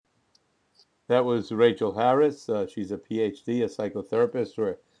That was Rachel Harris. She's a PhD, a psychotherapist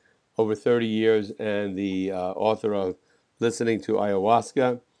for over 30 years, and the author of Listening to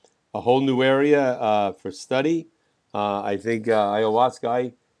Ayahuasca, a whole new area for study. I think ayahuasca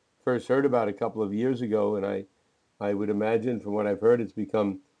I first heard about a couple of years ago, and I would imagine from what I've heard, it's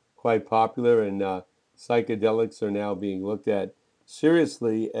become quite popular, and psychedelics are now being looked at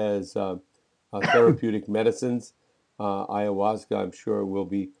seriously as therapeutic medicines. Ayahuasca, I'm sure, will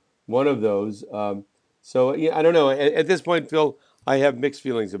be one of those. So yeah, I don't know. At this point, Phil, I have mixed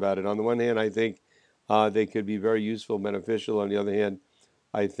feelings about it. On the one hand, I think they could be very useful, beneficial. On the other hand,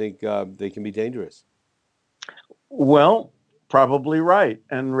 I think they can be dangerous. Well, probably right.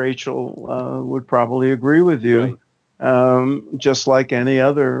 And Rachel would probably agree with you. Right. Just like any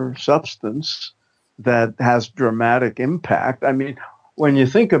other substance that has dramatic impact. I mean, when you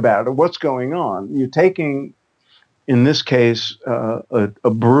think about it, what's going on? You're taking, in this case, a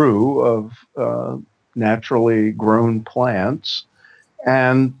brew of naturally grown plants,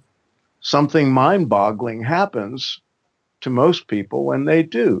 and something mind boggling happens to most people when they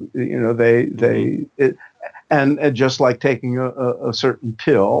do. You know, Hmm. and just like taking a certain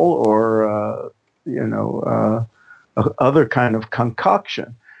pill or you know other kind of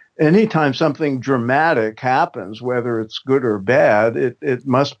concoction. Anytime something dramatic happens, whether it's good or bad, it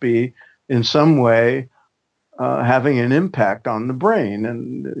must be in some way having an impact on the brain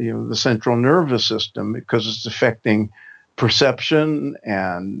and the central nervous system because it's affecting perception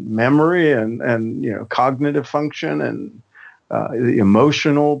and memory and cognitive function and the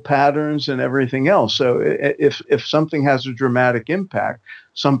emotional patterns and everything else. So if something has a dramatic impact,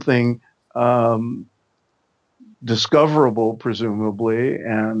 something um, discoverable presumably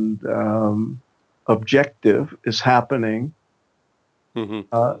and objective is happening Hmm.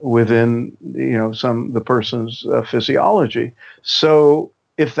 within some the person's physiology. So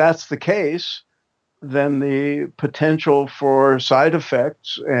if that's the case, then the potential for side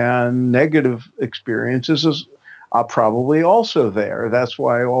effects and negative experiences is probably also there. That's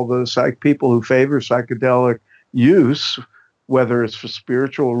why all the people who favor psychedelic use, whether it's for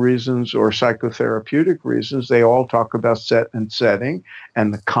spiritual reasons or psychotherapeutic reasons, they all talk about set and setting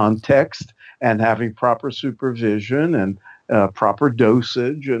and the context and having proper supervision and proper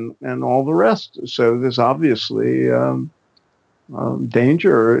dosage and all the rest. So there's obviously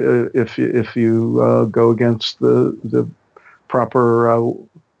danger if you go against the proper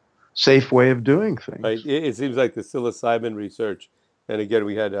safe way of doing Right. things. It seems like the psilocybin research, and again,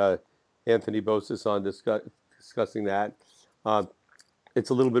 we had Anthony Bosis on discussing that. Uh, it's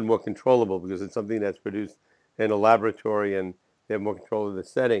a little bit more controllable because it's something that's produced in a laboratory and they have more control of the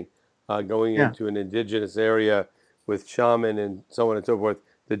setting. Going Yeah. into an indigenous area with shaman and so on and so forth,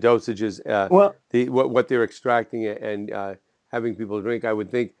 the dosages, Well, what they're extracting and having people drink, I would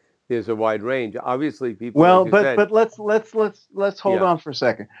think there's a wide range. Obviously, people, like well, you but said, but let's hold yeah, on for a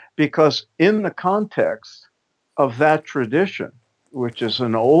second because in the context of that tradition, which is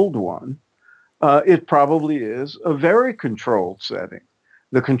an old one, it probably is a very controlled setting.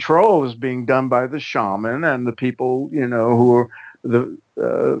 The control is being done by the shaman and the people, who are the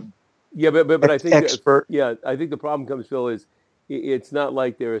yeah, but I think that expert. yeah, I think the problem comes, Phil, is it's not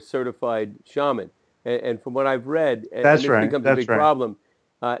like they're a certified shaman, and from what I've read, and That's this right. becomes a That's big right. problem.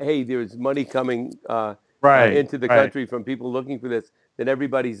 Hey, there's money coming Right. into the Right. country from people looking for this. Then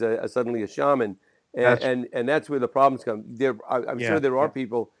everybody's suddenly a shaman, That's and that's where the problems come. I'm sure yeah. there are Yeah.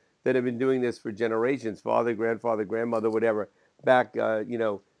 people that have been doing this for generations, father, grandfather, grandmother, whatever, back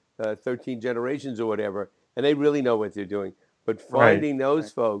 13 generations or whatever, and they really know what they're doing. But Right. finding those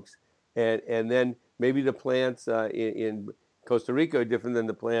Right. folks and then maybe the plants in Costa Rica are different than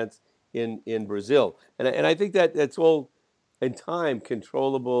the plants in Brazil, and I think that that's all in time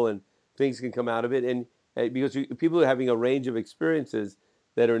controllable and things can come out of it, and because people are having a range of experiences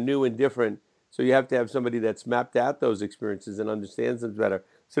that are new and different, so you have to have somebody that's mapped out those experiences and understands them better.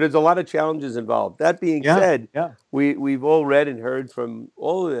 So there's a lot of challenges involved. That being Yeah. said, Yeah. we've all read and heard from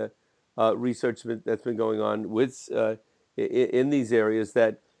all of the research that's been going on with in these areas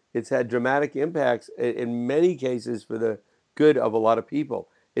that it's had dramatic impacts in many cases for the good of a lot of people.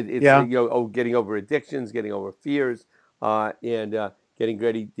 It's Yeah. getting over addictions, getting over fears, and getting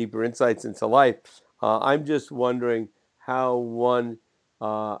great deeper insights into life. I'm just wondering how one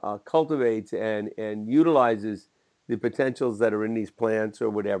cultivates and utilizes the potentials that are in these plants or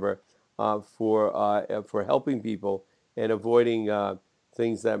whatever for helping people and avoiding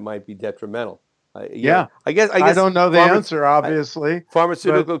things that might be detrimental. Yeah. I I guess don't know the farmers, answer, obviously, but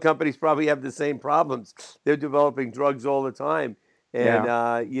pharmaceutical companies probably have the same problems. They're developing drugs all the time, and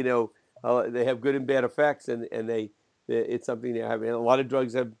yeah. they have good and bad effects, and it's something they have. And a lot of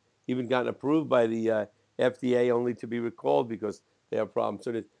drugs have even gotten approved by the FDA only to be recalled because they have problems.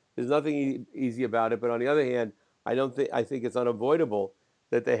 So there's nothing easy about it. But on the other hand, I think it's unavoidable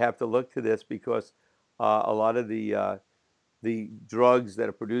that they have to look to this because a lot of the drugs that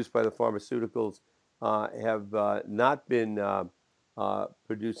are produced by the pharmaceuticals have not been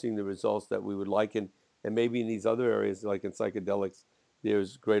producing the results that we would like, and maybe in these other areas, like in psychedelics,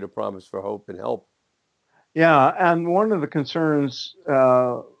 there's greater promise for hope and help. Yeah, and one of the concerns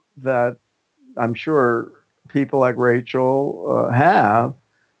that I'm sure people like Rachel have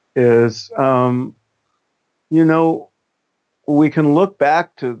is, you know, we can look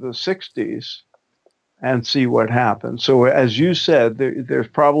back to the 60s and see what happened. So, as you said, there's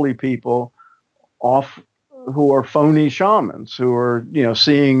probably people off who are phony shamans who are,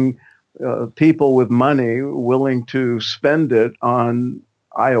 seeing people with money willing to spend it on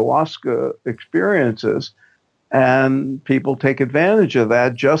ayahuasca experiences, and people take advantage of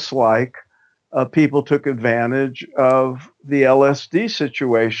that, just like people took advantage of the LSD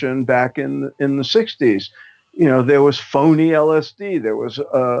situation back in the 60s. There was phony LSD, there was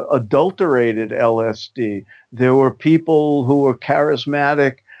adulterated LSD, there were people who were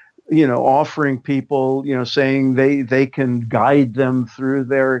charismatic, offering people, saying they can guide them through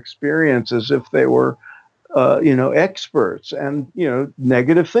their experience as if they were experts, and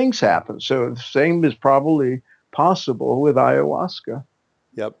negative things happen. So the same is probably possible with ayahuasca.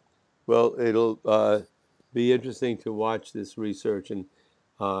 Yep. Well, it'll be interesting to watch this research and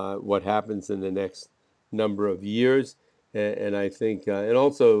what happens in the next number of years. And I think, and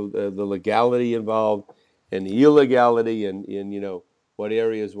also the legality involved and the illegality, and in what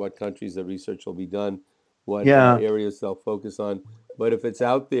areas, what countries the research will be done, what Yeah. areas they'll focus on. But if it's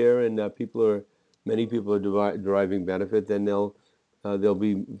out there and many people are deriving benefit, then there'll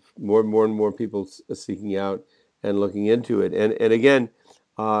be more and more people seeking out and looking into it. And again,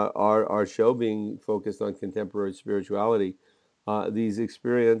 our show being focused on contemporary spirituality, these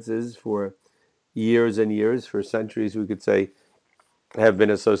experiences for years and years, for centuries, we could say, have been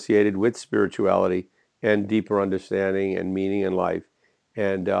associated with spirituality and deeper understanding and meaning in life.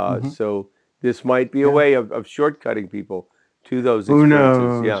 And Hmm. so this might be a Yeah. way of shortcutting people to those Who experiences.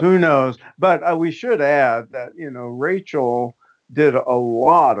 knows? Yeah. Who knows? But we should add that, Rachel did a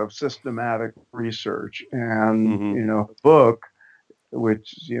lot of systematic research, and, Hmm. a book,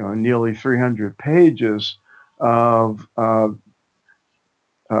 which, nearly 300 pages of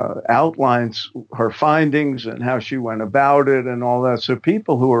outlines her findings and how she went about it and all that. So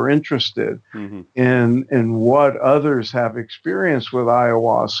people who are interested Hmm. in what others have experienced with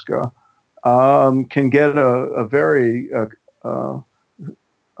ayahuasca can get a very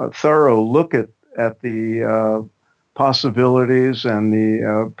a thorough look at the possibilities and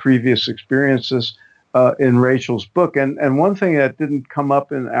the previous experiences in Rachel's book. And one thing that didn't come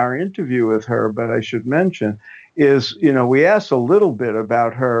up in our interview with her, but I should mention, is, we asked a little bit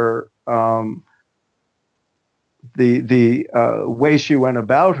about her, the way she went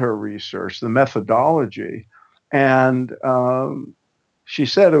about her research, the methodology, and she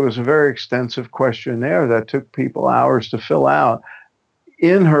said it was a very extensive questionnaire that took people hours to fill out.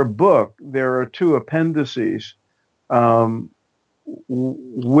 In her book, there are two appendices um,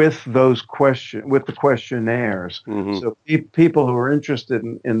 with the questionnaires. Hmm. So people who are interested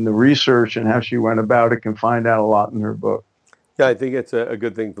in the research and how she went about it can find out a lot in her book. Yeah, I think it's a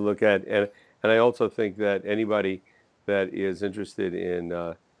good thing to look at, and I also think that anybody that is interested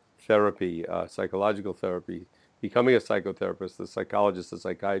in therapy, psychological therapy, becoming a psychotherapist, a psychologist, a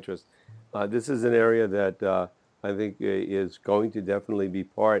psychiatrist, this is an area that I think is going to definitely be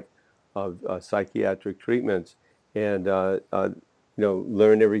part of psychiatric treatments, and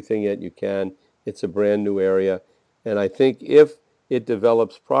learn everything that you can. It's a brand new area, and I think if it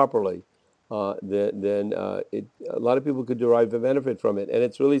develops properly, a lot of people could derive a benefit from it. And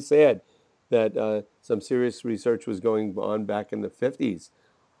it's really sad that some serious research was going on back in the 50s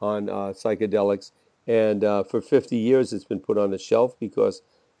on psychedelics. And for 50 years, it's been put on the shelf because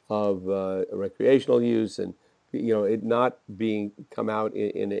of recreational use and it not being come out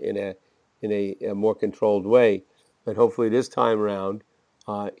in a more controlled way. But hopefully this time around,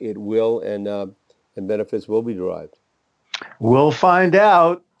 it will, and benefits will be derived. We'll find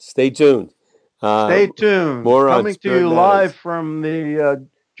out. Stay tuned. Uh, Stay tuned. More on Coming to Spirit you live Matters. from the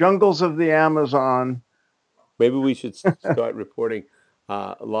jungles of the Amazon. Maybe we should start reporting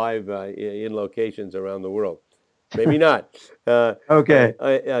live in locations around the world. Maybe not.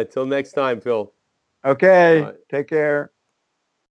 Okay. Till next time, Phil. Okay. Take care.